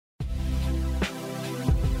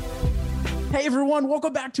Hey everyone,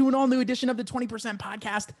 welcome back to an all new edition of the 20%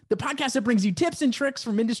 Podcast, the podcast that brings you tips and tricks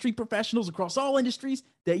from industry professionals across all industries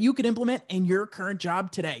that you can implement in your current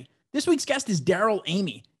job today. This week's guest is Darrell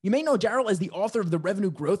Amy. You may know Darrell as the author of The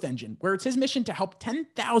Revenue Growth Engine, where it's his mission to help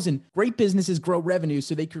 10,000 great businesses grow revenue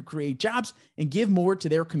so they could create jobs and give more to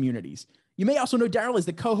their communities. You may also know Darrell as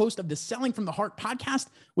the co-host of the Selling from the Heart podcast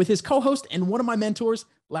with his co-host and one of my mentors,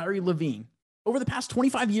 Larry Levine. Over the past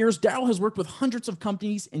 25 years, Darrell has worked with hundreds of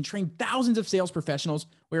companies and trained thousands of sales professionals,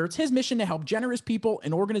 where it's his mission to help generous people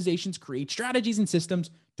and organizations create strategies and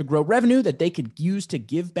systems to grow revenue that they could use to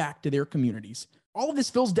give back to their communities. All of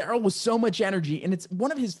this fills Darrell with so much energy, and it's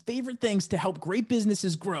one of his favorite things to help great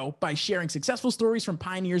businesses grow by sharing successful stories from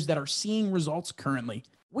pioneers that are seeing results currently.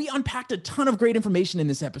 We unpacked a ton of great information in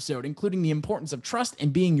this episode, including the importance of trust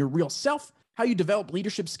and being your real self, how you develop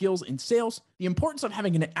leadership skills in sales, the importance of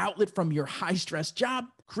having an outlet from your high-stress job,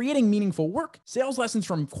 creating meaningful work, sales lessons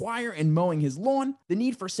from choir and mowing his lawn, the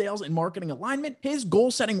need for sales and marketing alignment, his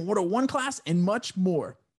goal-setting 101 class, and much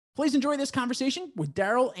more. Please enjoy this conversation with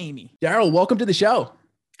Darrell Amy. Darrell, welcome to the show.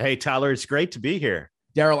 Hey, Tyler, it's great to be here.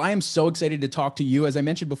 Darrell, I am so excited to talk to you. As I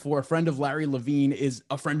mentioned before, a friend of Larry Levine is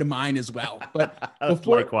a friend of mine as well. But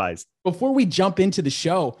Likewise. Before we jump into the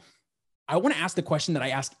show, I want to ask the question that I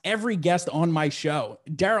ask every guest on my show.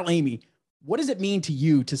 Darrell Amy, what does it mean to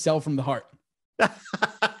you to sell from the heart? I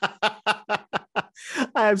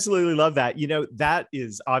absolutely love that. You know, that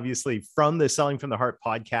is obviously from the Selling from the Heart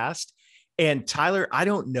podcast. And Tyler, I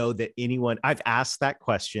don't know that anyone, I've asked that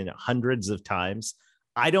question hundreds of times.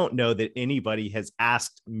 I don't know that anybody has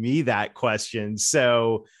asked me that question.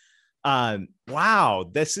 So, wow,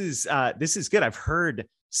 this is good. I've heard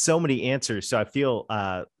so many answers. So I feel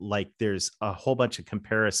like there's a whole bunch of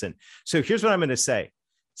comparison. So here's what I'm going to say.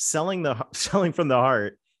 Selling from the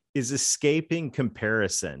heart is escaping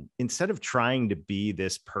comparison. Instead of trying to be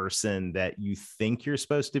this person that you think you're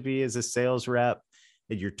supposed to be as a sales rep,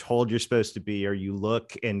 that you're told you're supposed to be, or you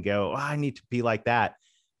look and go, oh, I need to be like that.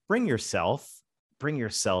 Bring yourself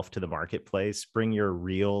to the marketplace, bring your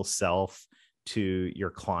real self to your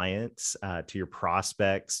clients, to your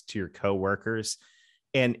prospects, to your coworkers.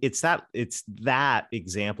 And it's that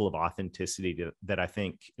example of authenticity that I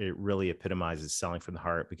think it really epitomizes selling from the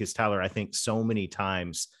heart. Because Tyler, I think so many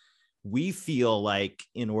times we feel like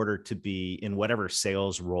in order to be in whatever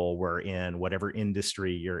sales role we're in, whatever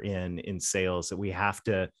industry you're in sales, that we have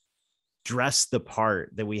to dress the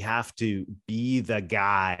part, that we have to be the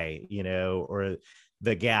guy, or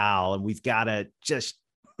the gal, and we've got to just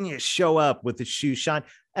show up with the shoe shine.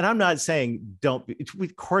 And I'm not saying don't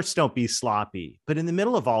be sloppy, but in the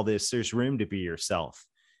middle of all this, there's room to be yourself.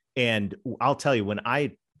 And I'll tell you, when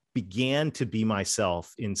I began to be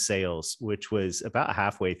myself in sales, which was about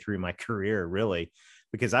halfway through my career, really,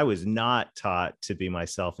 because I was not taught to be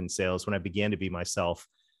myself in sales. When I began to be myself,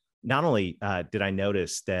 not only did I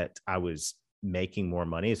notice that I was making more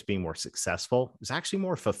money, as being more successful, it was actually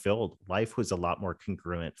more fulfilled. Life was a lot more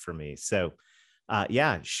congruent for me. So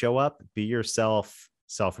show up, be yourself,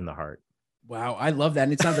 sell from the heart. Wow. I love that.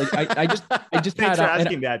 And it sounds like I just Thanks for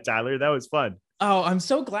asking that, Tyler. That was fun. Oh, I'm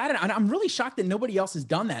so glad. And I'm really shocked that nobody else has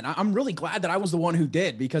done that. I'm really glad that I was the one who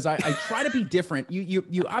did, because I try to be different.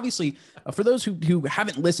 You obviously, for those who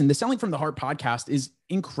haven't listened, the Selling from the Heart podcast is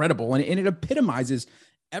incredible. And it epitomizes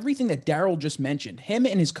everything that Darrell just mentioned. Him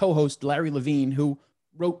and his co-host, Larry Levine, who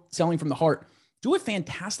wrote Selling from the Heart, do a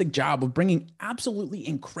fantastic job of bringing absolutely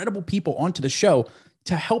incredible people onto the show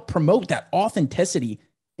to help promote that authenticity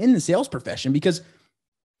in the sales profession. Because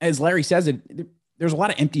as Larry says, there's a lot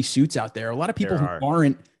of empty suits out there. A lot of people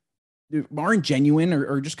who aren't genuine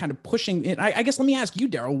or just kind of pushing it. I guess let me ask you,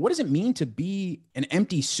 Darrell, what does it mean to be an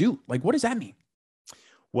empty suit? Like, what does that mean?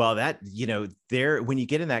 Well, when you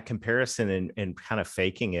get in that comparison and kind of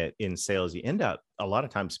faking it in sales, you end up a lot of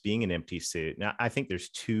times being an empty suit. Now, I think there's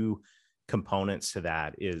two components to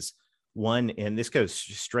that. Is one, and this goes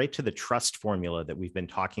straight to the trust formula that we've been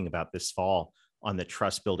talking about this fall on the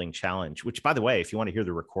Trust Building Challenge, which, by the way, if you want to hear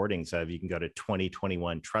the recordings of, you can go to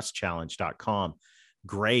 2021trustchallenge.com.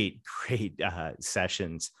 Great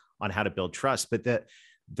sessions on how to build trust. But the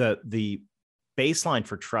baseline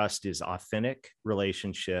for trust is authentic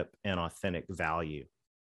relationship and authentic value,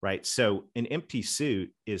 right? So an empty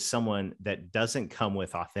suit is someone that doesn't come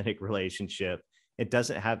with authentic relationship. It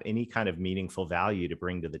doesn't have any kind of meaningful value to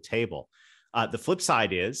bring to the table. The flip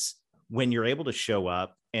side is when you're able to show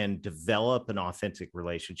up and develop an authentic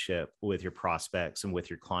relationship with your prospects and with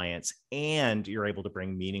your clients, and you're able to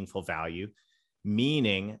bring meaningful value,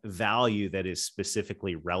 meaning value that is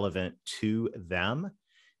specifically relevant to them,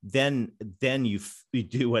 then you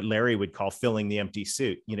do what Larry would call filling the empty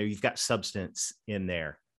suit. You've got substance in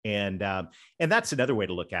there. And that's another way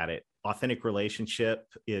to look at it. Authentic relationship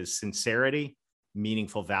is sincerity.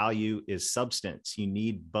 Meaningful value is substance. You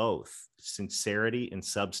need both. Sincerity and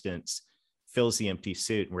substance fills the empty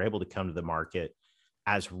suit. And we're able to come to the market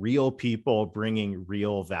as real people bringing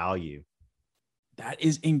real value. That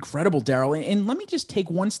is incredible, Darrell. And let me just take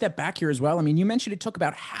one step back here as well. I mean, you mentioned it took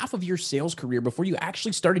about half of your sales career before you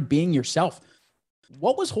actually started being yourself.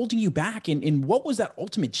 What was holding you back? And what was that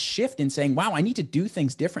ultimate shift in saying, wow, I need to do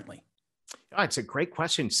things differently? Oh, it's a great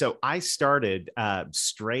question. So I started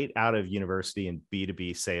straight out of university in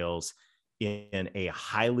B2B sales in a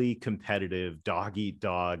highly competitive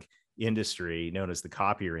dog-eat-dog industry known as the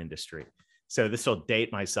copier industry. So this will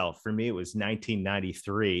date myself. For me, it was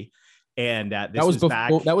 1993. And this was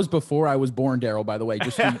back. That was before I was born, Darrell, by the way,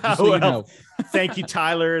 just so well, you know. Thank you,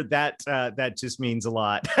 Tyler. That just means a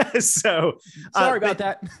lot. So sorry about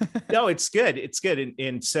that. No, it's good. It's good.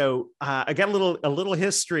 And so I got a little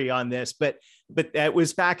history on this, but that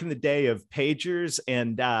was back in the day of pagers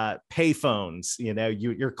and payphones. You know,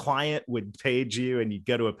 your client would page you and you'd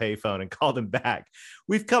go to a payphone and call them back.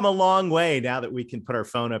 We've come a long way now that we can put our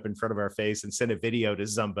phone up in front of our face and send a video to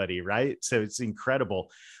somebody, right? So it's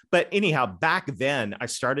incredible. But anyhow, back then I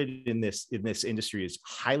started in this industry. Is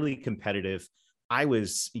highly competitive. I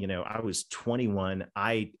was 21.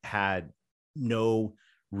 I had no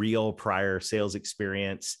real prior sales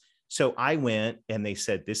experience. So I went and they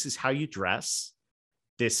said, this is how you dress.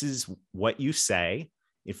 This is what you say.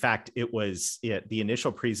 In fact, it was the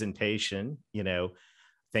initial presentation,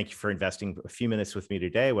 thank you for investing a few minutes with me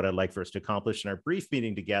today. What I'd like for us to accomplish in our brief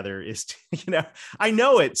meeting together is to, I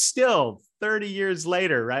know it's still 30 years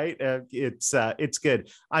later, right? It's good.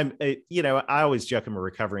 I always joke I'm a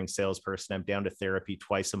recovering salesperson. I'm down to therapy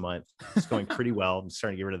twice a month. It's going pretty well. I'm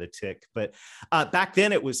starting to get rid of the tick. But back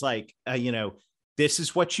then it was like, this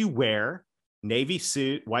is what you wear. Navy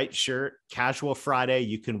suit, white shirt, casual Friday.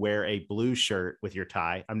 You can wear a blue shirt with your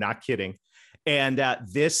tie. I'm not kidding. And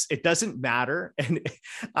it doesn't matter. And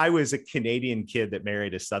I was a Canadian kid that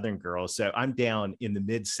married a Southern girl. So I'm down in the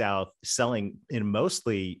Mid-South selling in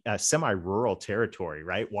mostly semi-rural territory,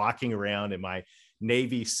 right? Walking around in my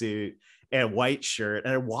Navy suit and white shirt.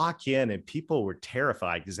 And I walk in and people were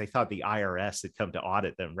terrified because they thought the IRS had come to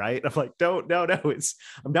audit them, right? I'm like, no,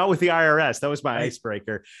 I'm not with the IRS. That was my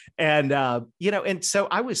icebreaker. And, and so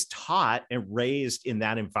I was taught and raised in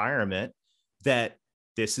that environment that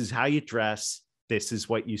this is how you dress. This is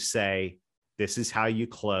what you say. This is how you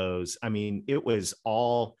close. I mean, it was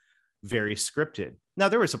all very scripted. Now,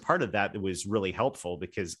 there was a part of that was really helpful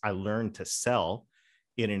because I learned to sell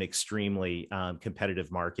in an extremely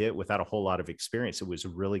competitive market without a whole lot of experience. It was a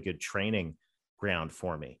really good training ground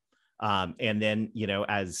for me. And then,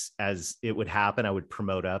 as it would happen, I would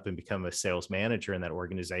promote up and become a sales manager in that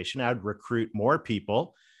organization. I'd recruit more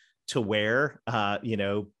people to wear,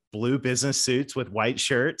 blue business suits with white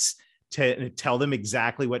shirts to tell them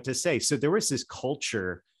exactly what to say. So there was this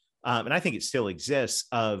culture, and I think it still exists,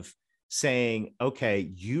 of saying,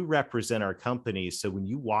 okay, you represent our company. So when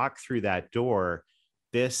you walk through that door,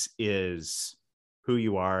 this is who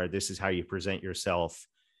you are. This is how you present yourself.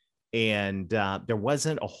 And there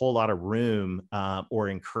wasn't a whole lot of room or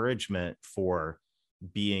encouragement for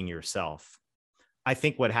being yourself. I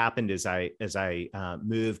think what happened is as I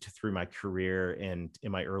moved through my career, and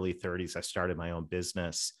in my early 30s, I started my own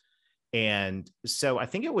business. And so I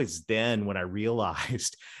think it was then when I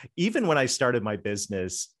realized, even when I started my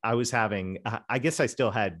business, I was having, I guess I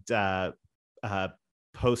still had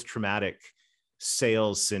post-traumatic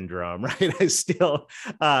sales syndrome, right?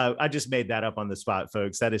 I just made that up on the spot,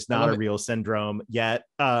 folks. That is not a real syndrome yet,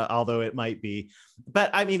 although it might be. But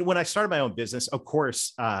I mean, when I started my own business, of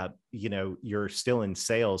course, you're still in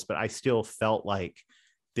sales, but I still felt like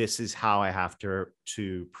this is how I have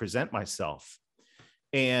to present myself.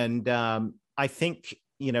 And I think,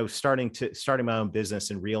 starting my own business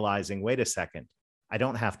and realizing, wait a second, I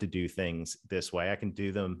don't have to do things this way. I can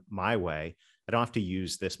do them my way. I don't have to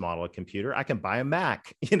use this model of computer. I can buy a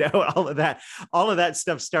Mac, all of that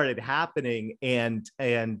stuff started happening. And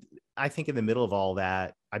I think in the middle of all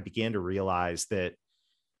that, I began to realize that,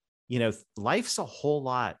 life's a whole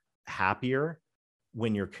lot happier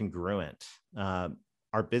when you're congruent.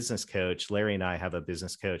 Our business coach, Larry, and I have a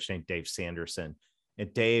business coach named Dave Sanderson.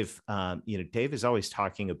 And Dave, Dave is always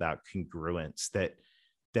talking about congruence,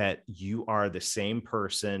 that you are the same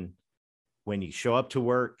person when you show up to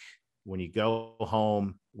work, when you go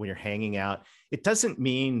home, when you're hanging out. It doesn't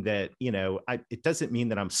mean that, it doesn't mean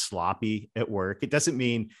that I'm sloppy at work. It doesn't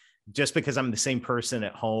mean just because I'm the same person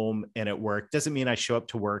at home and at work, doesn't mean I show up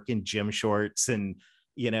to work in gym shorts and,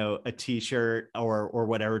 a t-shirt or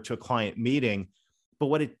whatever to a client meeting. But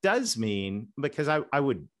what it does mean, because I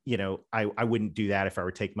would, I wouldn't do that if I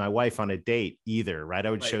were taking my wife on a date either, right? I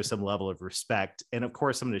would show some level of respect. And of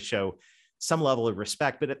course, I'm going to show some level of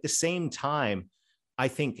respect. But at the same time, I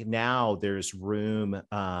think now there's room,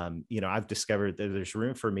 I've discovered that there's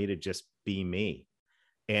room for me to just be me.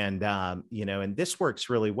 And, and this works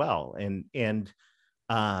really well. And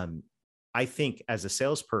I think as a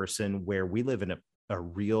salesperson, where we live in a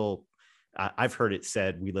real, I've heard it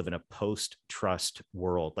said, we live in a post-trust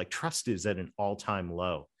world. Like trust is at an all-time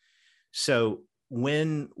low. So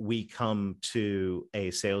when we come to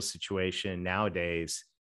a sales situation nowadays,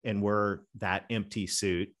 and we're that empty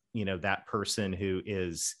suit, that person who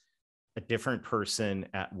is a different person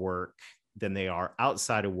at work than they are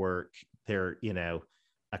outside of work, they're,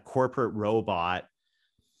 a corporate robot.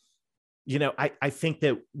 I think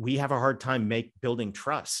that we have a hard time building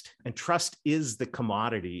trust, and trust is the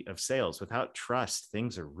commodity of sales. Without trust,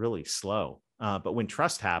 things are really slow. But when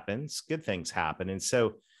trust happens, good things happen. And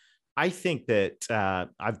so I think that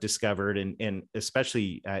I've discovered, and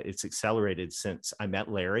especially it's accelerated since I met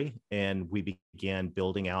Larry and we began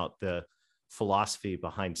building out the philosophy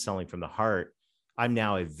behind selling from the heart. I'm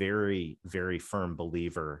now a very, very firm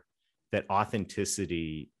believer that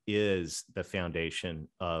authenticity is the foundation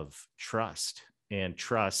of trust, and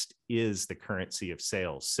trust is the currency of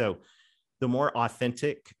sales. So the more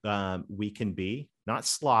authentic we can be, not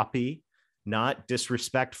sloppy, not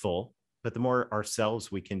disrespectful, but the more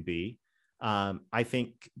ourselves we can be, I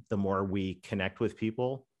think the more we connect with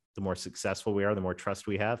people, the more successful we are, the more trust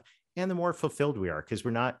we have, and the more fulfilled we are, because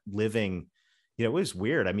we're not living. It was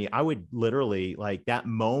weird. I mean, I would literally, like, that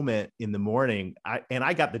moment in the morning,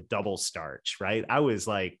 I got the double starch, right? I was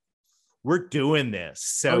like, we're doing this.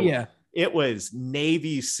 So it was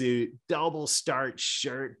navy suit, double starch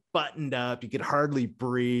shirt, buttoned up. You could hardly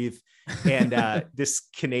breathe. And this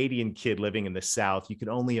Canadian kid living in the South, you could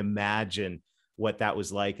only imagine what that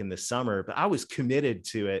was like in the summer, but I was committed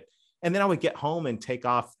to it. And then I would get home and take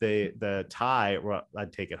off the tie. Well,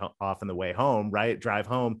 I'd take it off on the way home, right? Drive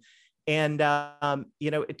home. And,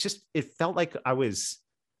 it felt like I was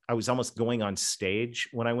almost going on stage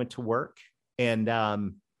when I went to work. And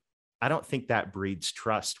I don't think that breeds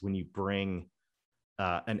trust when you bring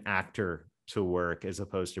an actor to work as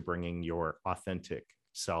opposed to bringing your authentic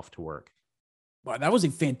self to work. Wow, that was a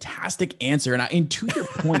fantastic answer. And to your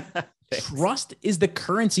point, trust is the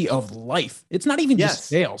currency of life. It's not even just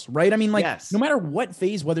sales, right? I mean, like, no matter what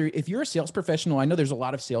phase, whether if you're a sales professional, I know there's a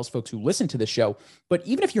lot of sales folks who listen to this show, but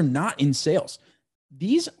even if you're not in sales,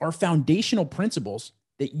 these are foundational principles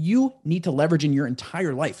that you need to leverage in your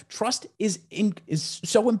entire life. Trust is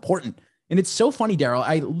so important. And it's so funny, Darrell.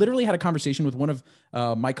 I literally had a conversation with one of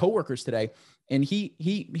my coworkers today, and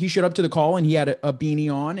he showed up to the call and he had a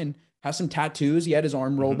beanie on and has some tattoos. He had his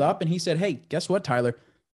arm rolled up, and he said, "Hey, guess what, Tyler?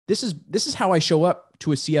 This is how I show up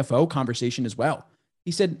to a CFO conversation as well."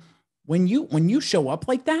 He said, when you show up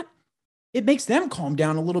like that, it makes them calm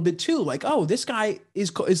down a little bit too. Like, oh, this guy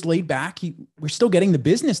is laid back. We're still getting the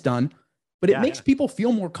business done, but it makes people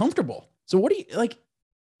feel more comfortable. So what do you like?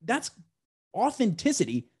 That's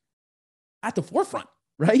authenticity at the forefront,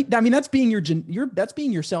 right? I mean, that's being that's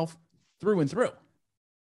being yourself through and through.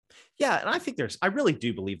 Yeah. And I think I really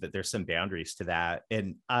do believe that there's some boundaries to that.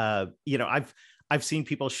 And, I've seen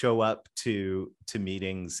people show up to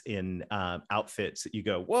meetings in outfits that you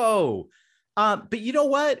go, whoa. But you know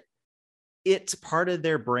what? It's part of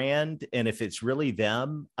their brand. And if it's really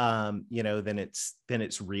them, then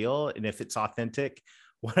it's real. And if it's authentic,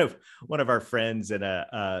 one of our friends and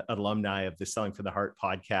an alumni of the Selling from the Heart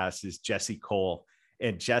podcast is Jesse Cole.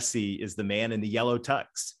 And Jesse is the man in the yellow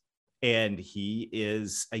tux. And he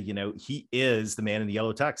is the man in the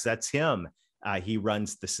yellow tux. That's him. He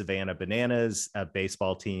runs the Savannah Bananas, a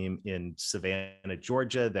baseball team in Savannah,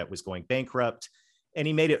 Georgia, that was going bankrupt. And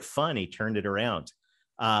he made it fun. He turned it around,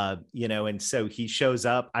 and so he shows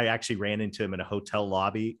up. I actually ran into him in a hotel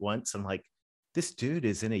lobby once. I'm like, this dude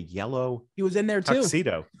is in a yellow He was in there too.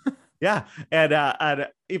 tuxedo. Yeah.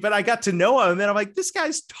 But I got to know him, and then I'm like, this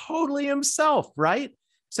guy's totally himself, right?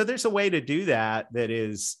 So there's a way to do that. That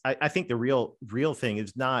is, I think the real thing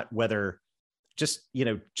is not whether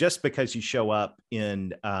just because you show up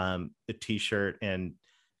in a t-shirt and,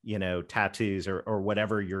 tattoos or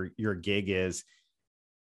whatever your gig is,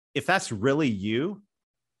 if that's really you,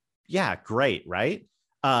 yeah, great. Right.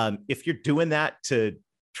 If you're doing that to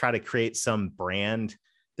try to create some brand,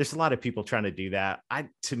 there's a lot of people trying to do that.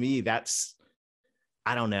 To me, that's,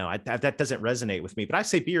 I don't know. That doesn't resonate with me, but I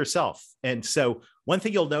say be yourself. And so one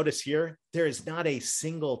thing you'll notice here, there is not a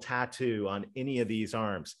single tattoo on any of these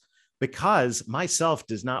arms. because myself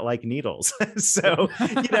does not like needles. So,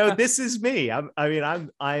 this is me. I'm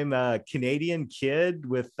a Canadian kid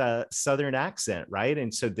with a Southern accent, right?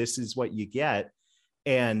 And so this is what you get.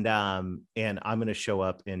 And I'm going to show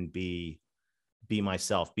up and be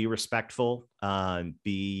myself, be respectful,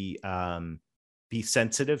 be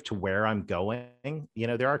sensitive to where I'm going.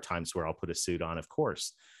 There are times where I'll put a suit on, of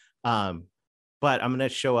course. But I'm going to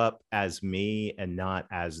show up as me and not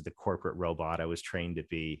as the corporate robot I was trained to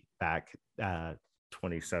be back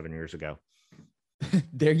 27 years ago.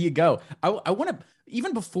 There you go. I want to,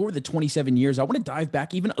 even before the 27 years, I want to dive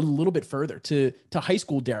back even a little bit further to high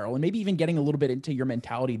school, Darrell, and maybe even getting a little bit into your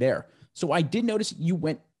mentality there. So I did notice you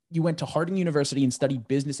went to Harding University and studied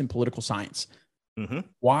business and political science. Mm-hmm.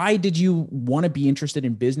 Why did you want to be interested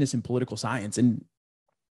in business and political science? And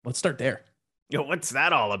let's start there. What's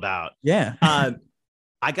that all about? Yeah.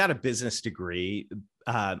 I got a business degree.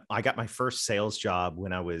 I got my first sales job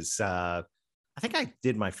when I was, I think I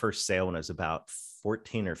did my first sale when I was about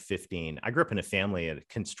 14 or 15. I grew up in a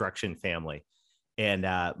construction family, and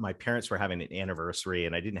my parents were having an anniversary,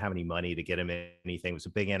 and I didn't have any money to get them anything. It was a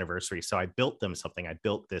big anniversary. So I built them something. I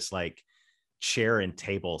built this like chair and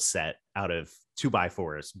table set out of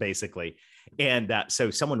 2x4s, basically. And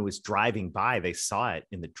so someone was driving by, they saw it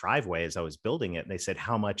in the driveway as I was building it, and they said,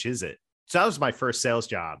 "How much is it?" So that was my first sales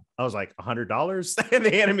job. I was like, $100. And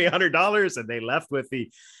they handed me $100, and they left with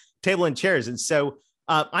the table and chairs. And so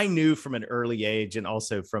I knew from an early age, and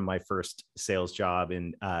also from my first sales job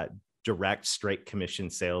in direct straight commission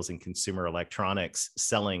sales and consumer electronics,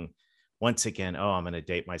 selling, once again, I'm going to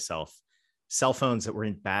date myself, cell phones that were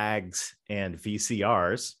in bags and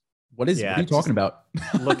VCRs. What are you talking about?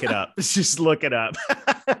 Look it up. Just look it up.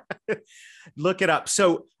 Look it up.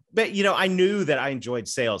 So, but I knew that I enjoyed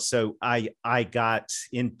sales. So I got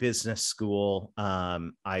in business school.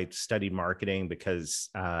 I studied marketing because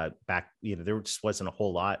back, there just wasn't a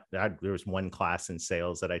whole lot. There was one class in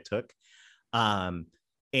sales that I took. And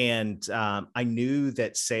I knew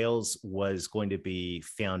that sales was going to be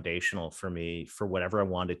foundational for me for whatever I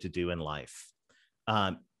wanted to do in life.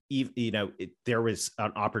 There was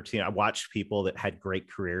an opportunity. I watched people that had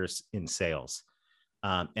great careers in sales.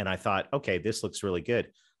 And I thought, okay, this looks really good.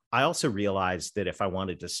 I also realized that if I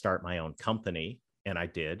wanted to start my own company, and I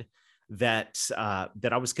did, that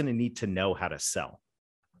I was going to need to know how to sell,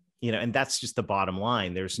 and that's just the bottom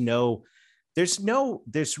line. There's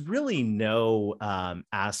really no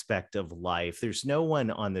aspect of life. There's no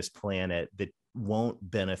one on this planet that won't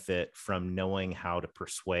benefit from knowing how to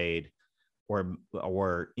persuade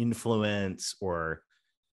or influence or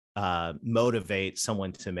motivate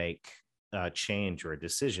someone to make a change or a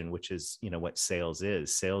decision, which is, what sales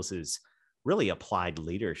is. Sales is really applied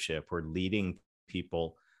leadership, or leading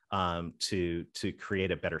people to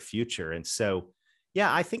create a better future. And so,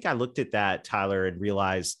 yeah, I think I looked at that, Tyler, and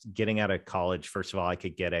realized getting out of college, first of all, I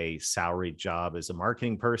could get a salaried job as a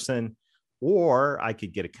marketing person, or I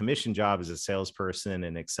could get a commission job as a salesperson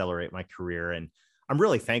and accelerate my career. And I'm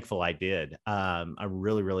really thankful I did. I'm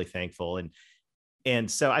really, really thankful. And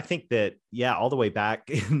so I think that, yeah, all the way back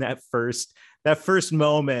in that first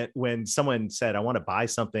moment when someone said, "I want to buy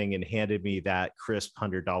something," and handed me that crisp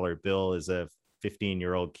 $100 bill as a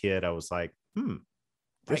 15-year-old kid, I was like,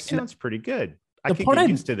 this sounds pretty good. I could get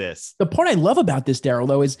used to this. The part I love about this, Darrell,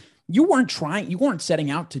 though, is you weren't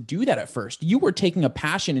setting out to do that at first. You were taking a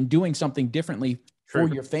passion and doing something differently for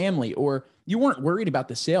your family, or you weren't worried about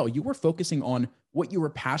the sale. You were focusing on what you were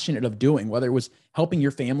passionate of doing, whether it was helping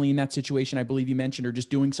your family in that situation, I believe you mentioned, or just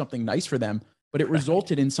doing something nice for them, but it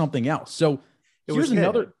resulted in something else. So here's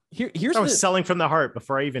I was selling from the heart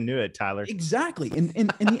before I even knew it, Tyler. Exactly. And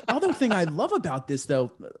the other thing I love about this,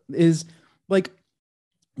 though, is like,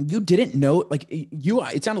 you didn't know, like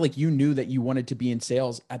it sounded like you knew that you wanted to be in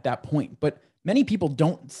sales at that point, but many people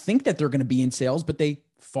don't think that they're going to be in sales, but they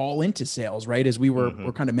fall into sales, right? As we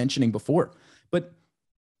were kind of mentioning before. But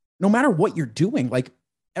no matter what you're doing, like,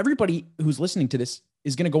 everybody who's listening to this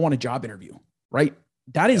is going to go on a job interview, right?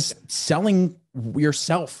 That is selling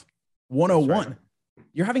yourself 101. Right.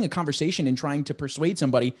 You're having a conversation and trying to persuade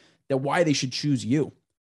somebody that why they should choose you.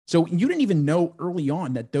 So you didn't even know early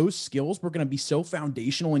on that those skills were going to be so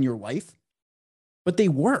foundational in your life, but they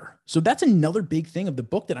were. So that's another big thing of the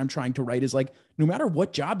book that I'm trying to write, is like, no matter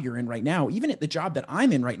what job you're in right now, even at the job that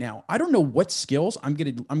I'm in right now, I don't know what skills I'm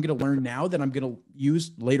going to learn now that I'm going to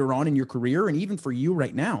use later on in your career, and even for you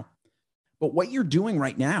right now. But what you're doing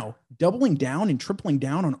right now, doubling down and tripling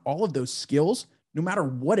down on all of those skills, no matter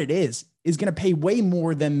what it is going to pay way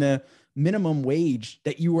more than the minimum wage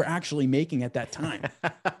that you were actually making at that time?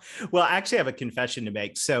 Well, I actually have a confession to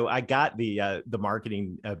make. So I got the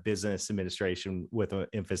marketing business administration with an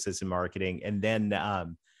emphasis in marketing, and then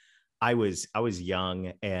I was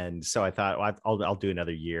young, and so I thought, well, I'll do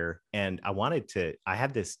another year, and I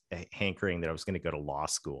had this hankering that I was going to go to law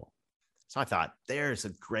school. So I thought, there's a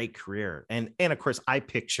great career, and of course I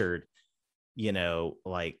pictured,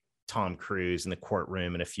 like Tom Cruise in the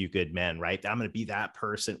courtroom and A Few Good Men, right? I'm going to be that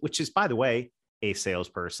person, which is, by the way, a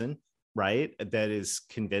salesperson, right? That is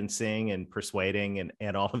convincing and persuading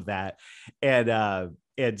and all of that.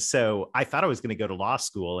 And so I thought I was going to go to law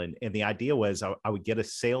school. And the idea was I would get a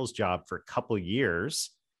sales job for a couple of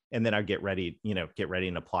years, and then I'd get ready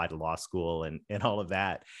and apply to law school and all of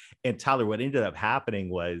that. And Tyler, what ended up happening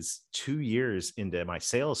was 2 years into my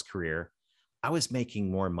sales career, I was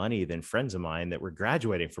making more money than friends of mine that were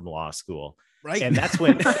graduating from law school. Right. And that's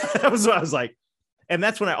when that was what I was like, and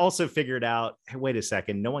that's when I also figured out, hey, wait a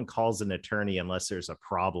second, no one calls an attorney unless there's a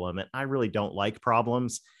problem. And I really don't like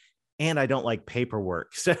problems, and I don't like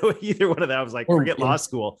paperwork. So either one of that, I was like, forget law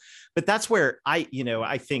school. But that's where I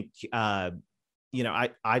think, I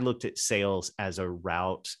looked at sales as a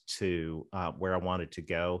route to where I wanted to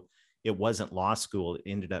go. It wasn't law school. It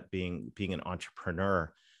ended up being an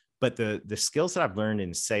entrepreneur. But the skills that I've learned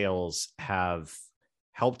in sales have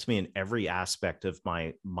helped me in every aspect of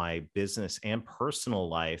my business and personal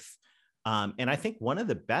life. And I think one of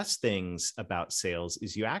the best things about sales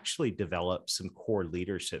is you actually develop some core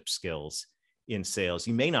leadership skills in sales.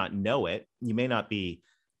 You may not know it. You may not be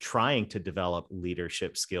trying to develop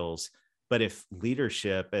leadership skills, but if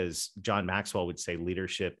leadership, as John Maxwell would say,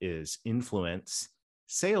 leadership is influence,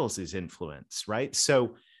 sales is influence, right?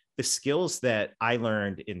 So the skills that I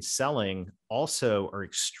learned in selling also are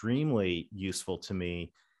extremely useful to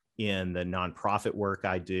me in the nonprofit work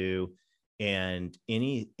I do, and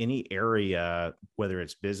any area, whether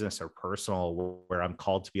it's business or personal, where I'm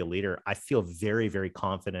called to be a leader. I feel very, very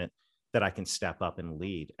confident that I can step up and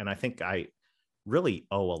lead. And I think I really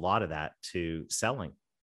owe a lot of that to selling.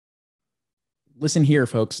 Listen here,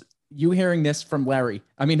 folks. You hearing this from Larry?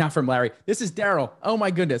 I mean, not from Larry. This is Darrell. Oh my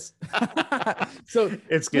goodness. So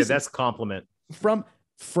it's good. Listen, that's a compliment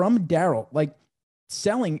from Darrell. Like,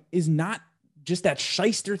 selling is not just that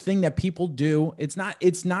shyster thing that people do. It's not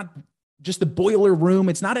just the boiler room.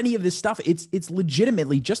 It's not any of this stuff. It's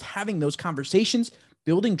legitimately just having those conversations,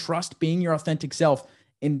 building trust, being your authentic self,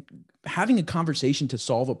 and having a conversation to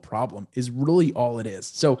solve a problem is really all it is.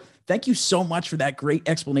 So thank you so much for that great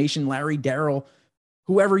explanation, Larry, Darrell,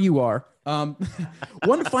 whoever you are.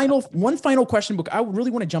 One final question, book. I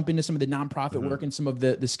really want to jump into some of the nonprofit work and some of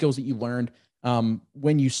the skills that you learned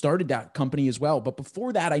when you started that company as well. But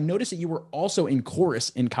before that, I noticed that you were also in chorus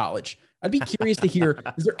in college. I'd be curious to hear,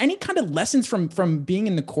 is there any kind of lessons from being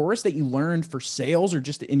in the chorus that you learned for sales or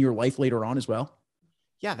just in your life later on as well?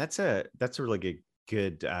 Yeah, that's a really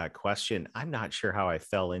good question. I'm not sure how I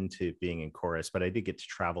fell into being in chorus, but I did get to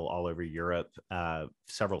travel all over Europe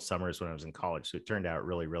several summers when I was in college. So it turned out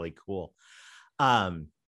really, really cool.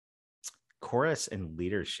 Chorus and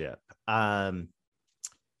leadership.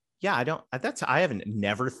 Yeah, I haven't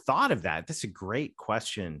never thought of that. That's a great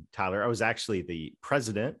question, Tyler. I was actually the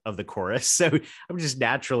president of the chorus. So I'm just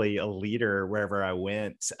naturally a leader wherever I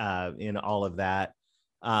went in all of that.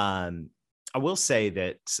 I will say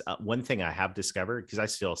that one thing I have discovered, because I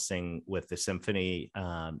still sing with the symphony,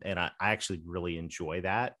 and I actually really enjoy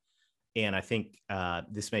that. And I think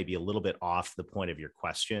this may be a little bit off the point of your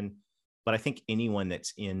question, but I think anyone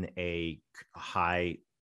that's in a high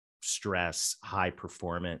stress, high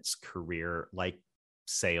performance career like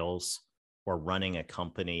sales or running a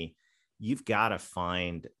company, you've got to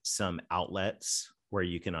find some outlets where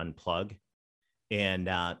you can unplug. And,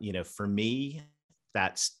 for me,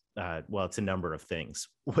 that's it's a number of things.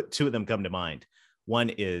 Two of them come to mind. One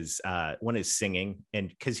is singing, and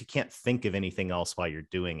because you can't think of anything else while you're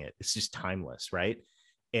doing it. It's just timeless, right?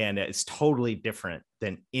 And it's totally different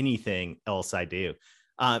than anything else I do.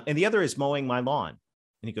 And the other is mowing my lawn.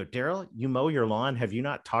 And you go, Darrell, you mow your lawn? Have you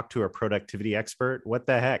not talked to a productivity expert? What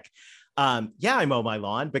the heck? Yeah, I mow my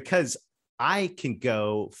lawn because I can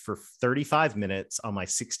go for 35 minutes on my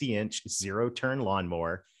 60-inch zero-turn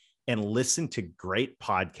lawnmower and listen to great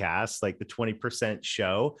podcasts like the 20%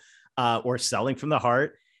 Show or Selling from the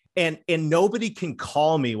Heart. And nobody can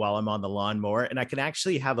call me while I'm on the lawnmower. And I can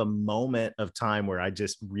actually have a moment of time where I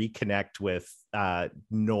just reconnect with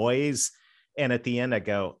noise. And at the end, I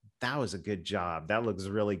go, that was a good job. That looks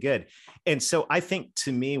really good. And so I think,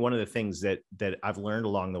 to me, one of the things that I've learned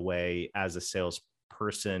along the way as a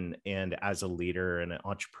salesperson and as a leader and an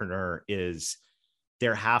entrepreneur is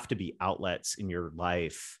there have to be outlets in your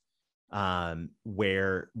life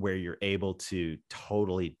where you're able to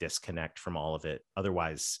totally disconnect from all of it.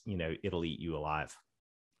 Otherwise, it'll eat you alive.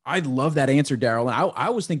 I love that answer, Darrell. And I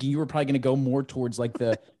was thinking you were probably going to go more towards like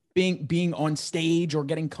the being on stage or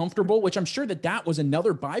getting comfortable, which I'm sure that was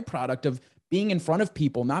another byproduct of being in front of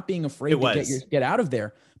people, not being afraid to get out of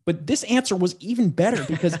there. But this answer was even better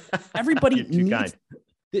because everybody needs.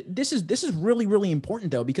 This is really, really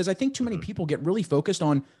important though, because I think too many people get really focused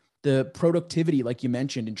on the productivity, like you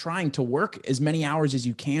mentioned, and trying to work as many hours as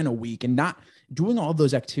you can a week and not doing all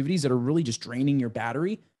those activities that are really just draining your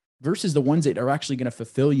battery versus the ones that are actually going to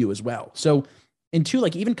fulfill you as well. So, and two,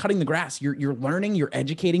 like even cutting the grass, you're learning, you're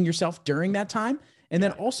educating yourself during that time. And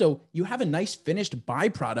then also you have a nice finished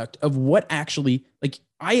byproduct of what actually, like,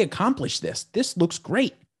 I accomplished this. This looks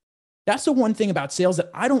great. That's the one thing about sales that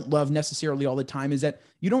I don't love necessarily all the time is that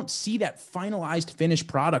you don't see that finalized finished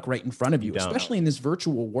product right in front of you, especially in this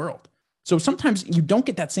virtual world. So sometimes you don't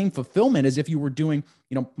get that same fulfillment as if you were doing,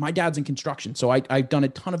 my dad's in construction. So I've done a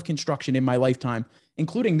ton of construction in my lifetime,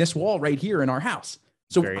 including this wall right here in our house.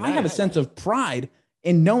 So I have a sense of pride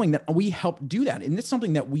in knowing that we helped do that. And it's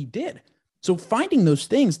something that we did. So finding those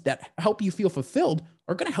things that help you feel fulfilled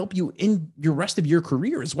are going to help you in your rest of your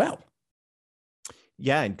career as well.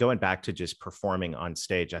 Yeah. And going back to just performing on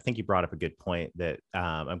stage, I think you brought up a good point that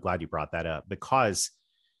I'm glad you brought that up, because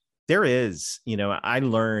there is, I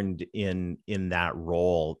learned in that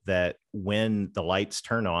role that when the lights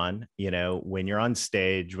turn on, when you're on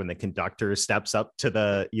stage, when the conductor steps up to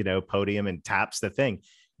the, podium and taps the thing,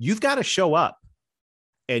 you've got to show up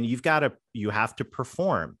and you have to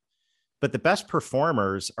perform. But the best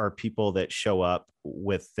performers are people that show up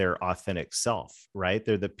with their authentic self, right?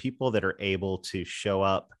 They're the people that are able to show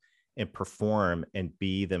up and perform and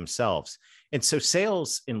be themselves. And so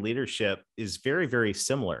sales and leadership is very, very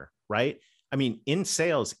similar, right? I mean, in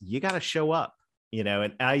sales, you got to show up,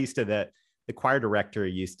 and I used to, the choir director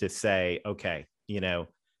used to say, okay, I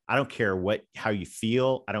don't care how you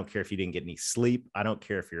feel. I don't care if you didn't get any sleep. I don't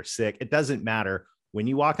care if you're sick. It doesn't matter. When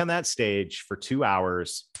you walk on that stage for 2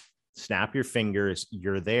 hours, snap your fingers,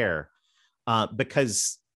 you're there,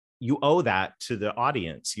 because you owe that to the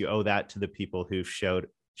audience. You owe that to the people who showed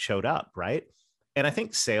up, right? And I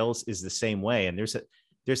think sales is the same way. And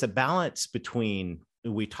there's a balance between,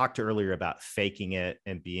 we talked earlier about faking it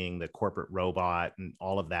and being the corporate robot and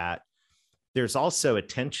all of that. There's also a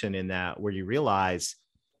tension in that where you realize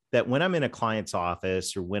that when I'm in a client's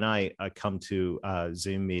office or when I come to a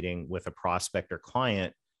Zoom meeting with a prospect or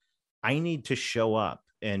client, I need to show up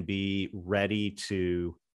and be ready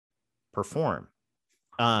to perform.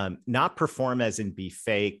 Not perform as in be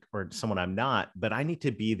fake or someone I'm not, but I need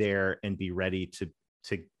to be there and be ready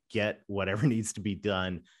to get whatever needs to be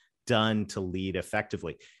done to lead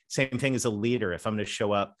effectively. Same thing as a leader. If I'm going to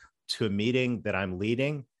show up to a meeting that I'm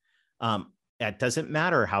leading, it doesn't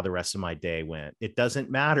matter how the rest of my day went. It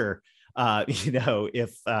doesn't matter,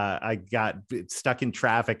 if I got stuck in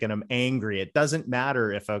traffic and I'm angry. It doesn't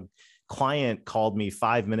matter if a client called me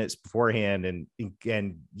 5 minutes beforehand and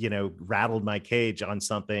rattled my cage on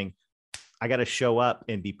something. I got to show up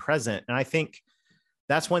and be present. And I think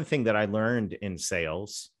that's one thing that I learned in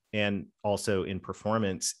sales and also in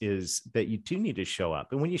performance is that you do need to show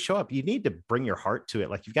up. And when you show up, you need to bring your heart to it.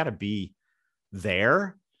 Like you've got to be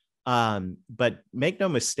there. But make no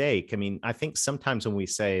mistake. I mean, I think sometimes when we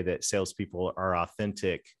say that salespeople are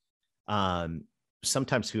authentic,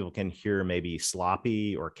 sometimes people can hear maybe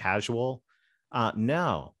sloppy or casual.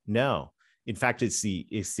 No. In fact, it's the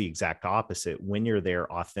exact opposite. When you're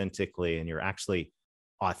there authentically and you're actually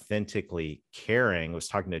authentically caring. I was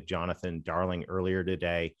talking to Jonathan Darling earlier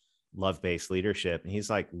today, love-based leadership. And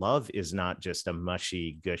he's like, love is not just a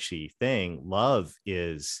mushy, gushy thing. Love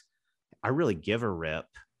is, I really give a rip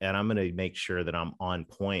and I'm going to make sure that I'm on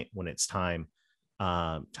point when it's time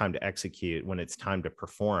to execute, when it's time to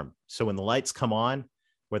perform. So when the lights come on,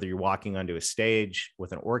 whether you're walking onto a stage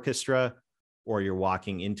with an orchestra or you're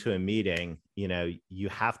walking into a meeting, you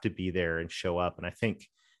have to be there and show up. And I think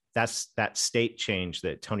that's that state change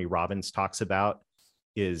that Tony Robbins talks about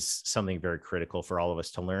is something very critical for all of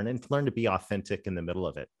us to learn and to learn to be authentic in the middle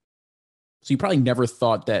of it. So you probably never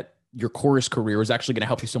thought that your chorus career was actually going to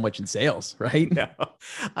help you so much in sales, right? No,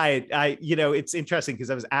 it's interesting because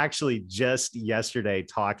I was actually just yesterday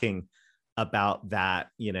talking about that,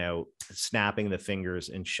 snapping the fingers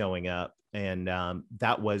and showing up. And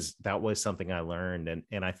that was something I learned.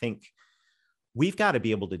 And I think we've got to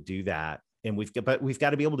be able to do that. And we've got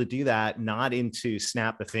to be able to do that, not into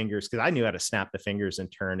snap the fingers, because I knew how to snap the fingers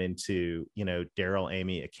and turn into, Darrell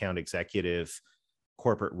Amy, account executive,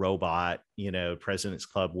 corporate robot, President's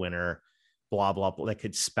Club winner. blah, blah, blah, that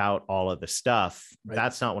could spout all of the stuff. Right.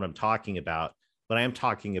 That's not what I'm talking about. But I am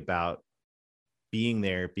talking about being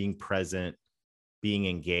there, being present, being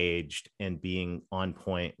engaged, and being on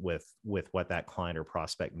point with what that client or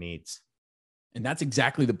prospect needs. And that's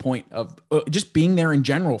exactly the point of just being there in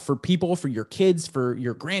general for people, for your kids, for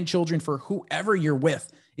your grandchildren, for whoever you're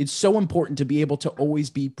with. It's so important to be able to always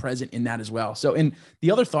be present in that as well. So, and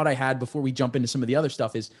the other thought I had before we jump into some of the other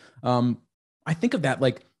stuff is, I think of that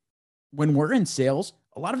like when we're in sales,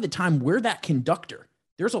 a lot of the time we're that conductor.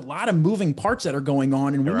 There's a lot of moving parts that are going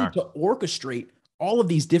on, and we need to orchestrate all of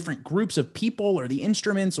these different groups of people or the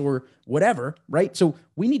instruments or whatever, right? So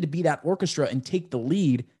we need to be that orchestra and take the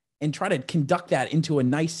lead and try to conduct that into a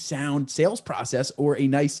nice sound sales process or a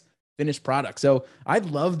nice finished product. So I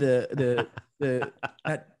love that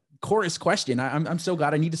chorus question. I'm so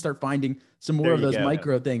glad. I need to start finding some more of those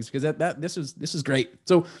micro things, because this is great.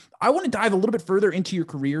 So I want to dive a little bit further into your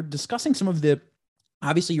career, discussing some of the,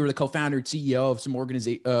 obviously you were the co-founder and CEO of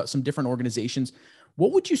some different organizations.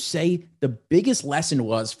 What would you say the biggest lesson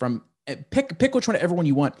was from, pick which one, everyone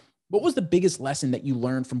you want. What was the biggest lesson that you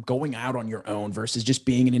learned from going out on your own versus just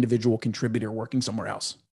being an individual contributor working somewhere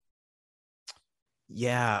else?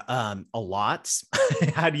 Yeah, a lot.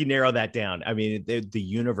 How do you narrow that down? I mean, the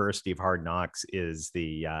University of Hard Knocks is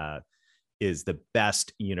the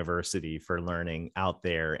best university for learning out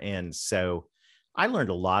there. And so I learned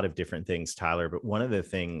a lot of different things, Tyler, but one of the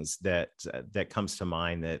things that comes to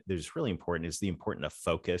mind that is really important is the importance of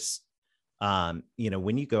focus. When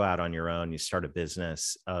you go out on your own, you start a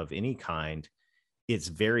business of any kind, it's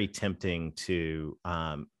very tempting to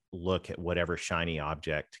look at whatever shiny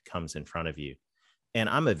object comes in front of you. And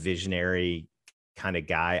I'm a visionary kind of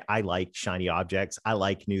guy. I like shiny objects. I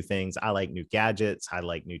like new things. I like new gadgets. I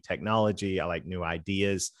like new technology. I like new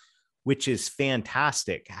ideas, which is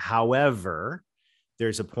fantastic. However,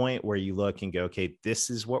 there's a point where you look and go, okay, this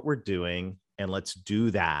is what we're doing, and let's do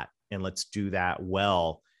that. And let's do that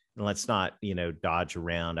well. And let's not, dodge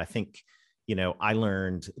around. I think, I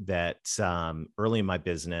learned that early in my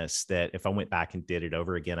business that if I went back and did it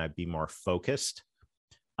over again, I'd be more focused.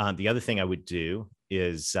 The other thing I would do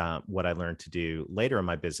is what I learned to do later in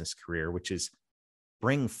my business career, which is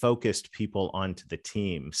bring focused people onto the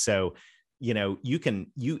team. So,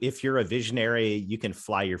 if you're a visionary, you can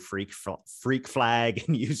fly your freak flag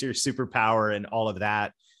and use your superpower and all of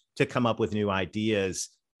that to come up with new ideas,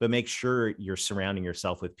 but make sure you're surrounding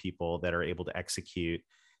yourself with people that are able to execute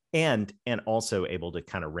and also able to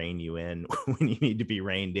kind of rein you in when you need to be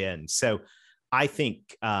reined in. So I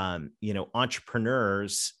think,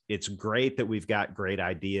 entrepreneurs, it's great that we've got great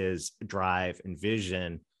ideas, drive, and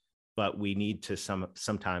vision, but we need to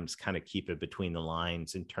sometimes kind of keep it between the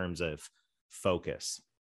lines in terms of focus.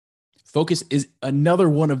 Focus is another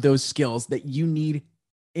one of those skills that you need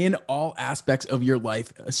in all aspects of your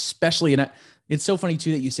life, especially it's so funny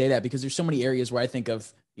too that you say that, because there's so many areas where I think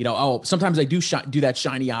of, sometimes I do that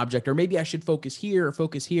shiny object, or maybe I should focus here or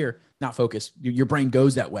focus here. Not focus. Your brain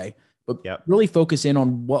goes that way, but really focus in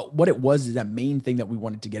on what it was, is that main thing that we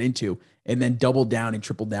wanted to get into, and then double down and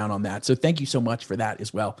triple down on that. So thank you so much for that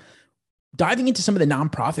as well. Diving into some of the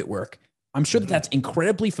nonprofit work, I'm sure that that's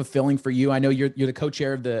incredibly fulfilling for you. I know you're the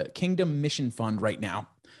co-chair of the Kingdom Mission Fund right now.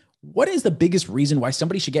 What is the biggest reason why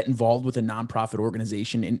somebody should get involved with a nonprofit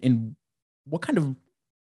organization, and what kind of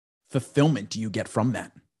fulfillment do you get from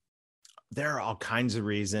that? There are all kinds of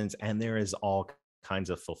reasons, and there is all kinds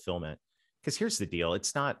of fulfillment. Because here's the deal.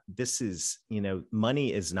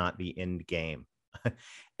 Money is not the end game.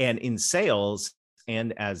 And in sales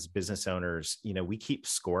and as business owners, we keep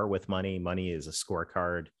score with money. Money is a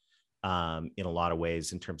scorecard in a lot of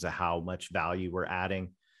ways in terms of how much value we're adding.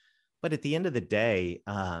 But at the end of the day,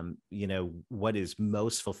 what is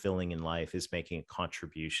most fulfilling in life is making a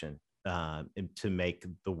contribution to make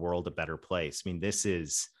the world a better place. I mean, this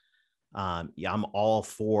is, I'm all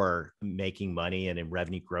for making money and in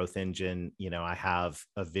revenue growth engine. I have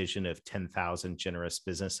a vision of 10,000 generous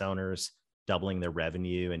business owners doubling their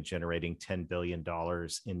revenue and generating $10 billion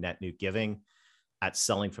in net new giving. At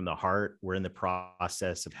Selling from the Heart, we're in the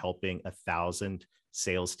process of helping 1,000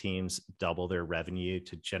 sales teams double their revenue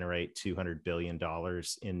to generate $200 billion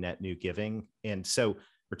in net new giving. And so,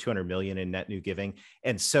 or 200 million in net new giving.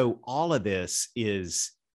 And so all of this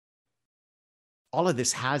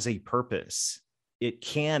has a purpose. It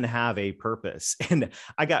can have a purpose. And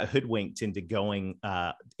I got hoodwinked into going,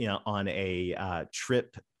 on a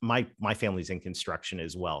trip. My family's in construction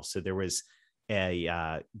as well. So there was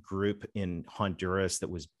a group in Honduras that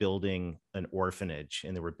was building an orphanage,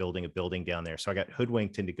 and they were building a building down there. So I got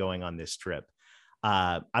hoodwinked into going on this trip.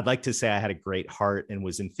 I'd like to say I had a great heart and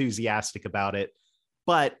was enthusiastic about it,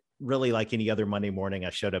 but really like any other Monday morning, I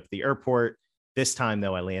showed up at the airport. This time,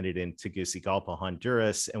 though, I landed in Tegucigalpa,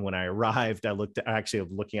 Honduras. And when I arrived, I actually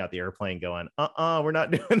looking out the airplane going, we're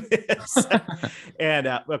not doing this. And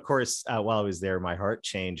of course, while I was there, my heart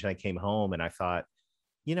changed. I came home and I thought,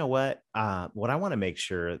 you know what I want to make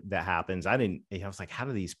sure that happens. I was like, how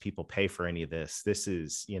do these people pay for any of this? This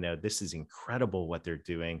is incredible what they're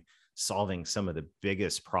doing, solving some of the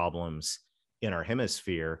biggest problems in our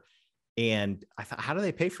hemisphere. And I thought, how do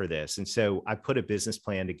they pay for this? And so I put a business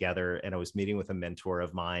plan together, and I was meeting with a mentor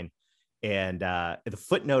of mine. And the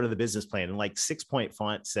footnote of the business plan in like 6-point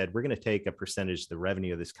font said, we're going to take a percentage of the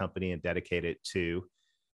revenue of this company and dedicate it to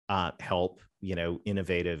help,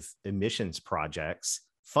 innovative emissions projects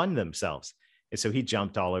fund themselves. And so he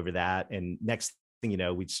jumped all over that. And next thing you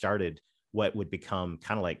know, we'd started what would become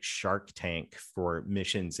kind of like Shark Tank for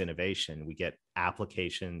missions innovation. We get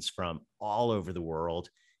applications from all over the world,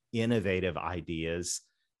 innovative ideas.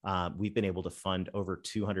 We've been able to fund over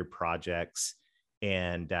 200 projects,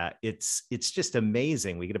 and it's just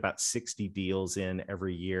amazing. We get about 60 deals in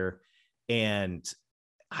every year, and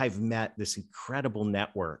I've met this incredible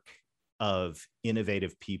network of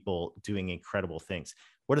innovative people doing incredible things.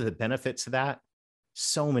 What are the benefits of that?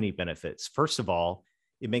 So many benefits. First of all,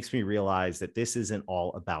 it makes me realize that this isn't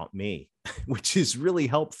all about me, which is really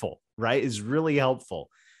helpful, right? Is really helpful.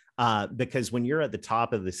 Because when you're at the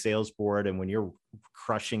top of the sales board and when you're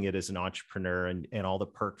crushing it as an entrepreneur and all the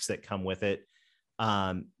perks that come with it,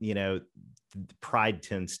 pride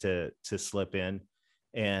tends to slip in.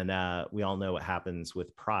 And we all know what happens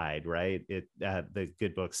with pride, right? The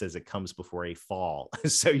good book says it comes before a fall.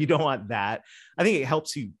 So you don't want that. I think it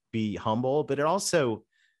helps you be humble, but it also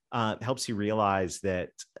helps you realize that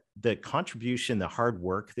the contribution, the hard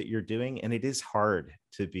work that you're doing, and it is hard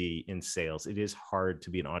to be in sales. It is hard to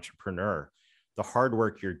be an entrepreneur. The hard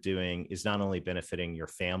work you're doing is not only benefiting your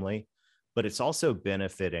family, but it's also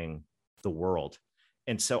benefiting the world.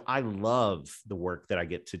 And so I love the work that I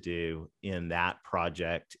get to do in that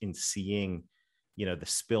project, in seeing, the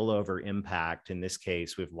spillover impact. In this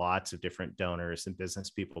case, we have lots of different donors and business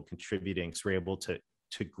people contributing. So we're able to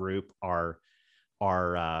group our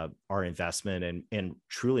investment and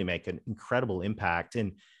truly make an incredible impact.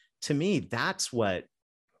 And to me, that's what,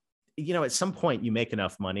 at some point you make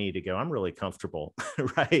enough money to go, I'm really comfortable,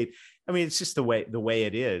 right? I mean, it's just the way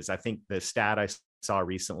it is. I think the stat I saw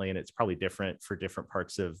recently, and it's probably different for different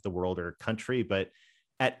parts of the world or country, but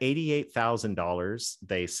at $88,000,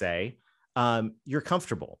 they say, you're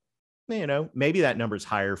comfortable. Maybe that number's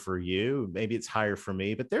higher for you. Maybe it's higher for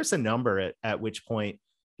me, but there's a number at which point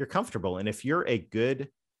you're comfortable. And if you're a good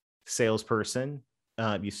salesperson,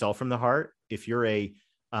 you sell from the heart. If you're a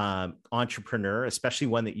entrepreneur, especially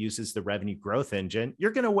one that uses the revenue growth engine,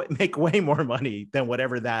 you're going to make way more money than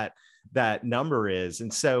whatever that number is.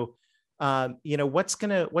 And so, what's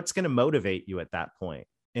going to motivate you at that point?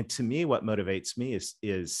 And to me, what motivates me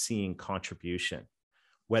is seeing contribution,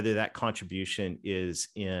 whether that contribution is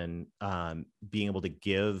in being able to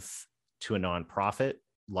give to a nonprofit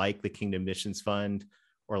like the Kingdom Missions Fund,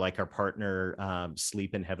 or like our partner,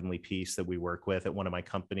 Sleep in Heavenly Peace, that we work with at one of my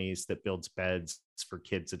companies that builds beds for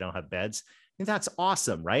kids that don't have beds. I think that's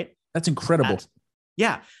awesome, right? That's incredible.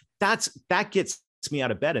 That gets me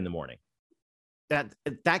out of bed in the morning.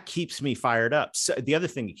 That keeps me fired up. So the other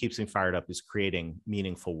thing that keeps me fired up is creating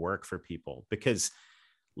meaningful work for people, because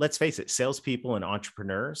let's face it, salespeople and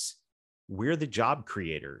entrepreneurs, we're the job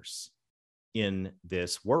creators in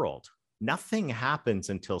this world. Nothing happens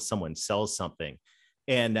until someone sells something.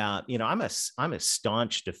 And, I'm a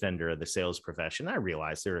staunch defender of the sales profession. I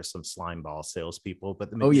realize there are some slimeball salespeople, but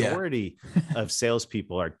the majority of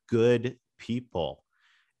salespeople are good people,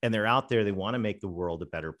 and they're out there. They want to make the world a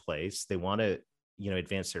better place. They want to,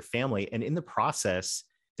 advance their family. And in the process,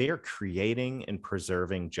 they are creating and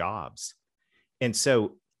preserving jobs. And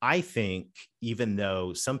so I think, even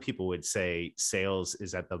though some people would say sales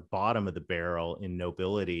is at the bottom of the barrel in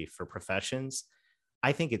nobility for professions,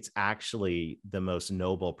 I think it's actually the most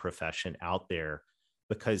noble profession out there,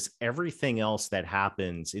 because everything else that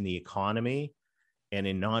happens in the economy and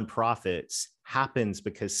in nonprofits happens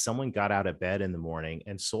because someone got out of bed in the morning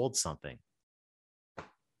and sold something.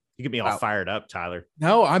 You get me all fired up, Tyler.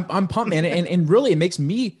 No, I'm pumped, man. And really,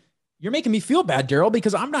 you're making me feel bad, Darrell,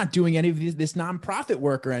 because I'm not doing any of this nonprofit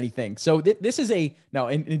work or anything. So this is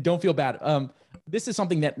and don't feel bad. This is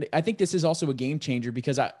something that I think this is also a game changer,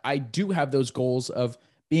 because I do have those goals of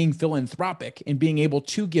being philanthropic and being able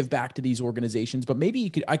to give back to these organizations, but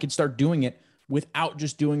maybe I could start doing it without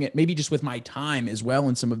just doing it, maybe just with my time as well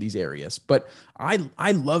in some of these areas. But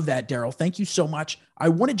I love that, Darrell. Thank you so much. I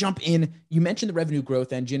want to jump in. You mentioned the revenue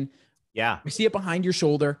growth engine. Yeah. We see it behind your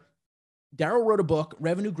shoulder. Darrell wrote a book,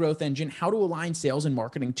 Revenue Growth Engine, How to Align Sales and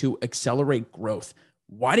Marketing to Accelerate Growth.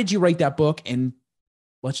 Why did you write that book? And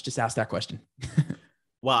let's just ask that question.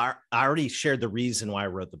 Well, I already shared the reason why I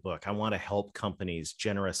wrote the book. I want to help companies,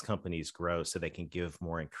 generous companies, grow so they can give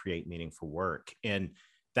more and create meaningful work. And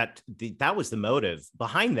that was the motive.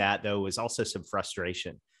 Behind that, though, was also some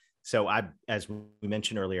frustration. So as we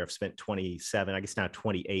mentioned earlier, I've spent 27, I guess now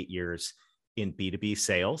 28 years in B2B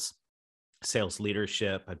sales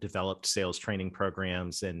leadership. I've developed sales training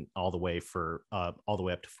programs and all the way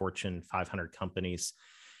up to Fortune 500 companies.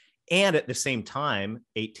 And at the same time,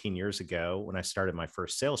 18 years ago, when I started my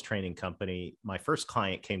first sales training company, my first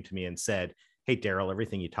client came to me and said, "Hey, Darrell,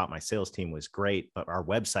 everything you taught my sales team was great, but our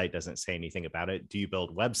website doesn't say anything about it. Do you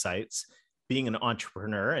build websites?" Being an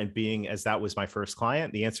entrepreneur and as that was my first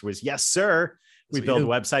client, the answer was, "Yes, sir. We build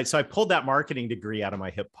websites." So I pulled that marketing degree out of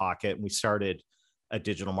my hip pocket and we started a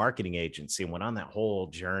digital marketing agency and went on that whole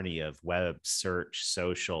journey of web, search,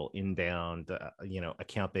 social, inbound,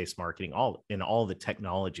 account-based marketing, all the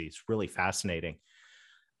technologies. Really fascinating.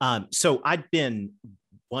 So I'd been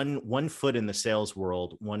one foot in the sales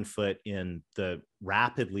world, one foot in the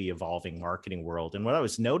rapidly evolving marketing world. And what I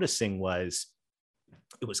was noticing was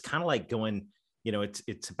it was kind of like going,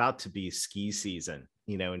 it's about to be ski season,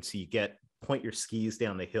 and so you point your skis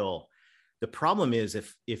down the hill. The problem is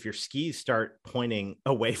if your skis start pointing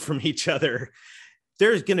away from each other,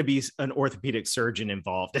 there's going to be an orthopedic surgeon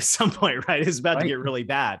involved at some point, right? It's about to get really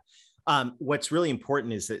bad. What's really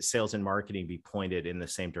important is that sales and marketing be pointed in the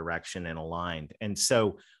same direction and aligned. And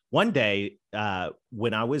so one day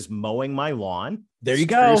when I was mowing my lawn, there you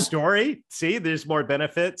go. True story. See, there's more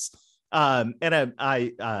benefits. And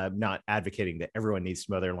I'm not advocating that everyone needs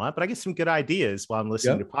to mow their lawn, but I get some good ideas while I'm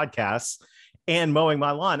listening to podcasts and mowing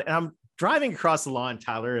my lawn. And I'm driving across the lawn,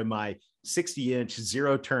 Tyler, in my 60-inch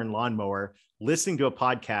zero-turn lawnmower, listening to a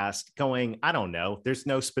podcast going, I don't know, there's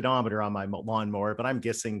no speedometer on my lawnmower, but I'm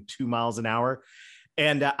guessing 2 miles an hour.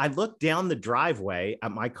 And I looked down the driveway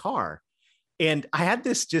at my car. And I had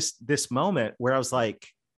this moment where I was like,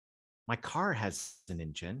 my car has an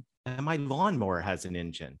engine and my lawnmower has an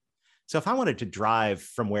engine. So if I wanted to drive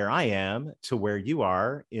from where I am to where you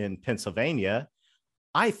are in Pennsylvania,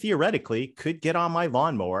 I theoretically could get on my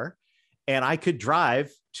lawnmower and I could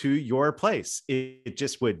drive to your place. It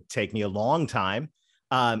just would take me a long time.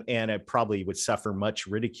 And I probably would suffer much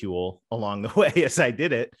ridicule along the way as I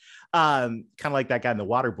did it. Kind of like that guy in the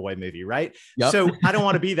Waterboy movie, right? Yep. So I don't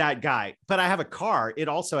want to be that guy, but I have a car. It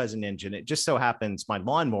also has an engine. It just so happens my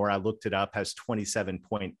lawnmower, I looked it up, has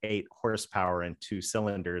 27.8 horsepower and 2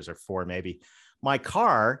 cylinders, or 4 maybe. My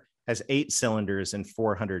car has 8 cylinders and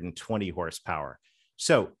 420 horsepower.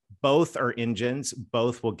 So both are engines,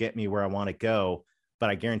 both will get me where I want to go, but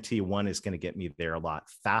I guarantee you one is going to get me there a lot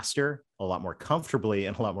faster, a lot more comfortably,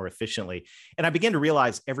 and a lot more efficiently. And I began to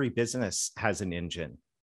realize every business has an engine.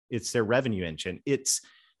 It's their revenue engine. It's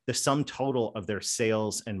the sum total of their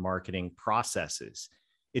sales and marketing processes.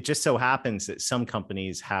 It just so happens that some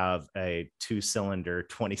companies have a 2-cylinder,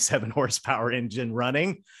 27 horsepower engine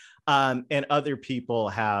running, and other people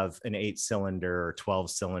have an 8-cylinder or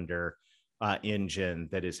 12-cylinder engine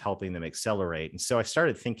that is helping them accelerate. And so I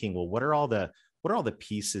started thinking, well, what are all the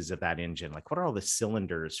pieces of that engine? Like, what are all the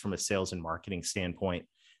cylinders from a sales and marketing standpoint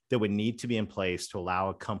that would need to be in place to allow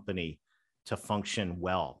a company to function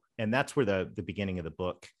well? And that's where the beginning of the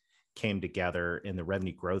book came together. And the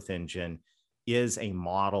revenue growth engine is a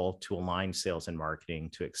model to align sales and marketing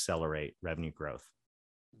to accelerate revenue growth.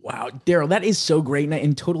 Wow, Darrell, that is so great.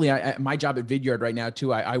 And totally, my job at Vidyard right now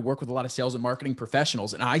too, I work with a lot of sales and marketing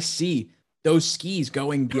professionals, and I see those skis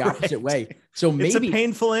going the opposite way. So maybe it's a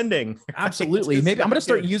painful ending. Absolutely. Maybe I'm going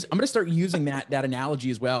to start using that analogy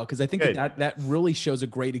as well, because I think that really shows a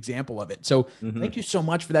great example of it. So thank you so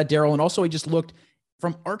much for that, Darrell. And also I just looked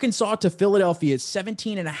from Arkansas to Philadelphia,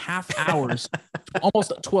 17 and a half hours,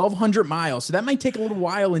 almost 1,200 miles. So that might take a little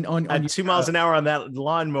while on 2 miles an hour on that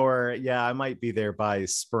lawnmower. Yeah, I might be there by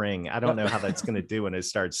spring. I don't know how that's going to do when it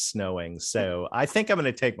starts snowing. So I think I'm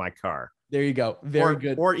going to take my car. There you go. Very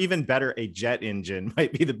good. Or even better, a jet engine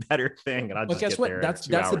might be the better thing. And I'll just guess what? That's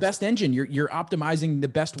the best engine. You're optimizing the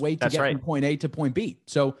best way to get from point A to point B.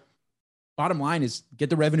 So bottom line is get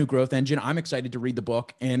the revenue growth engine. I'm excited to read the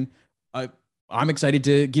book, and I'm excited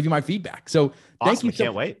to give you my feedback. So thank you.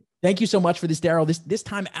 Can't wait. Thank you so much for this, Darrell. This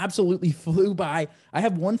time absolutely flew by. I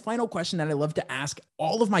have one final question that I love to ask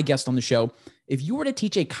all of my guests on the show. If you were to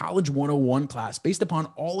teach a college 101 class based upon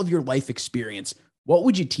all of your life experience, what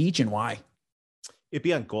would you teach and why? It'd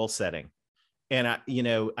be on goal setting. And,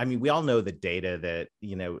 we all know the data that,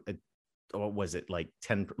 what was it, like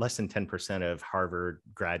less than 10% of Harvard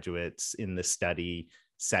graduates in the study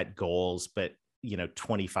set goals, but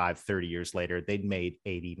 25, 30 years later, they'd made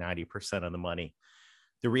 80, 90% of the money.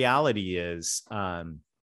 The reality is a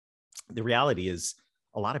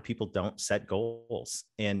lot of people don't set goals.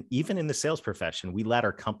 And even in the sales profession, we let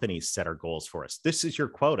our companies set our goals for us. This is your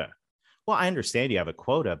quota. Well, I understand you have a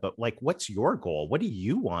quota, but like, what's your goal? What do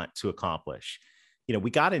you want to accomplish? We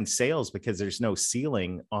got in sales because there's no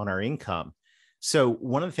ceiling on our income. So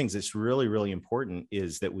one of the things that's really, really important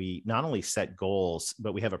is that we not only set goals,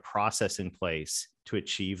 but we have a process in place to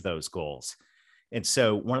achieve those goals. And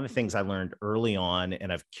so one of the things I learned early on,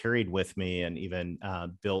 and I've carried with me and even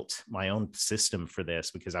built my own system for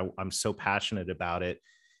this because I'm so passionate about it,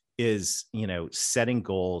 is, setting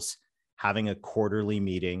goals, having a quarterly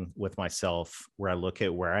meeting with myself where I look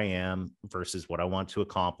at where I am versus what I want to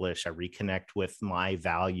accomplish. I reconnect with my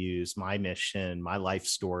values, my mission, my life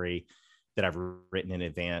story that I've written in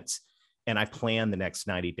advance. And I plan the next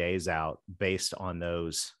 90 days out based on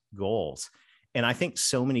those goals. And I think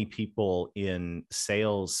so many people in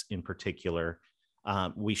sales in particular,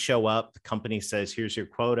 we show up, the company says, here's your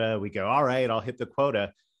quota. We go, all right, I'll hit the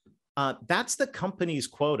quota. That's the company's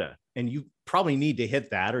quota. And you probably need to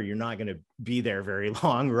hit that or you're not going to be there very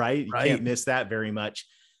long, right? You can't miss that very much.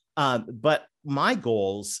 But my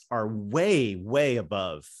goals are way, way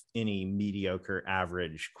above any mediocre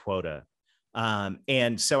average quota.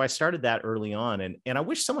 And so I started that early on. And I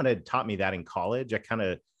wish someone had taught me that in college. I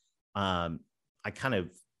kind of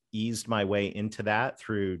eased my way into that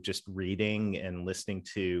through just reading and listening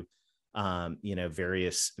to,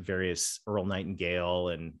 various Earl Nightingale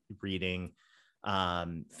and reading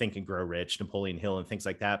Think and Grow Rich, Napoleon Hill and things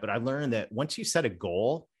like that. But I learned that once you set a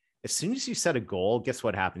goal, as soon as you set a goal, guess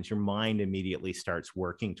what happens? Your mind immediately starts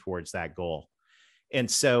working towards that goal. And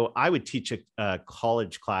so I would teach a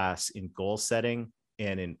college class in goal setting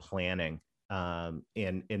and in planning, and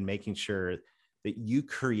making sure that you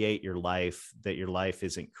create your life, that your life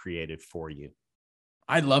isn't created for you.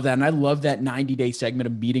 I love that. And I love that 90-day segment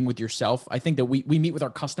of meeting with yourself. I think that we meet with our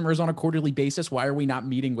customers on a quarterly basis. Why are we not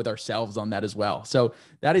meeting with ourselves on that as well? So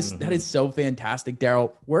that is so fantastic.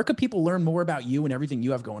 Darrell, where could people learn more about you and everything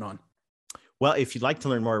you have going on? Well, if you'd like to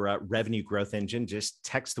learn more about Revenue Growth Engine, just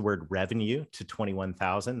text the word revenue to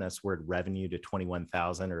 21,000. That's word revenue to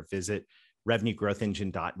 21,000, or visit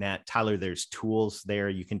revenuegrowthengine.net. Tyler, there's tools there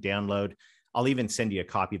you can download. I'll even send you a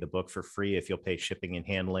copy of the book for free if you'll pay shipping and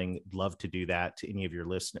handling. Love to do that to any of your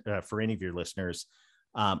listeners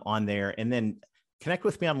on there. And then connect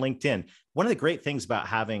with me on LinkedIn. One of the great things about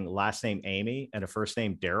having last name Amy and a first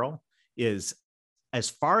name Darrell is, as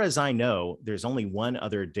far as I know, there's only one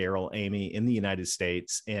other Darrell Amy in the United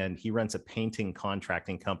States, and he runs a painting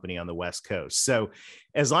contracting company on the West Coast. So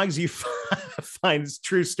as long as you find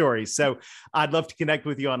true stories. So I'd love to connect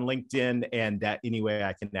with you on LinkedIn, and any way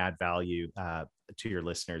I can add value to your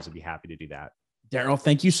listeners, I'd be happy to do that. Darrell,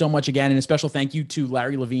 thank you so much again. And a special thank you to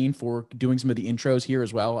Larry Levine for doing some of the intros here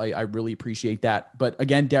as well. I really appreciate that. But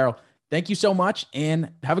again, Darrell, thank you so much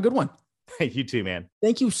and have a good one. You too, man.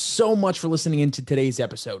 Thank you so much for listening into today's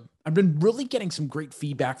episode. I've been really getting some great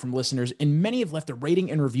feedback from listeners, and many have left a rating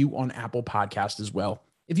and review on Apple Podcasts as well.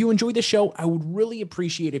 If you enjoyed the show, I would really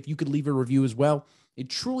appreciate if you could leave a review as well. It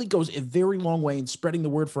truly goes a very long way in spreading the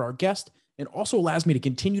word for our guest, and also allows me to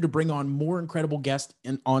continue to bring on more incredible guests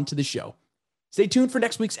and onto the show. Stay tuned for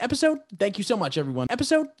next week's episode. Thank you so much, everyone.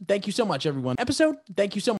 Episode. Thank you so much, everyone. Episode. Thank you so much.